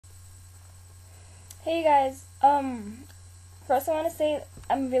Hey guys, first I want to say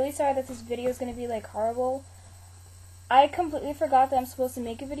I'm really sorry that this video is going to be like horrible. I completely forgot that I'm supposed to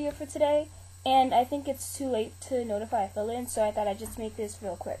make a video for today, and I think it's too late to notify affiliate, so I thought I'd just make this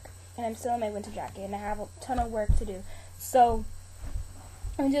real quick. And I'm still in my winter jacket, and I have a ton of work to do. So,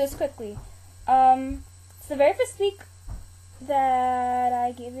 I'm going to do this quickly. It's the very first week that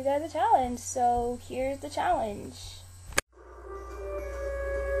I gave you guys a challenge, so here's the challenge.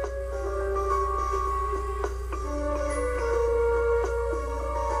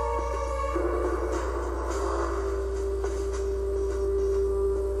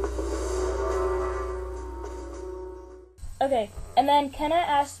 Okay, and then Kenna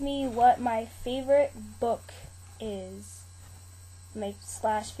asked me what my favorite book is. My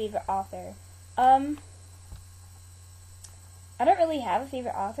favorite author. I don't really have a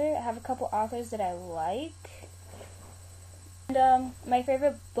favorite author. I have a couple authors that I like. And my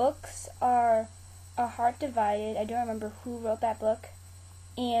favorite books are A Heart Divided. I don't remember who wrote that book.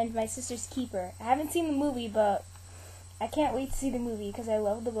 And My Sister's Keeper. I haven't seen the movie, but I can't wait to see the movie because I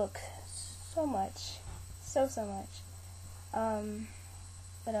love the book so much. So much.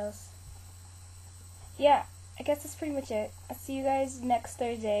 What else? Yeah, I guess that's pretty much it. I'll see you guys next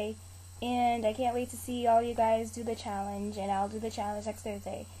Thursday, and I can't wait to see all you guys do the challenge, and I'll do the challenge next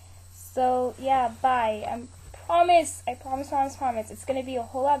Thursday. So, yeah, bye. I promise, it's gonna be a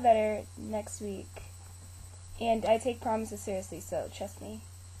whole lot better next week. And I take promises seriously, so trust me.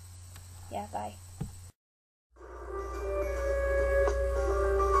 Yeah, bye.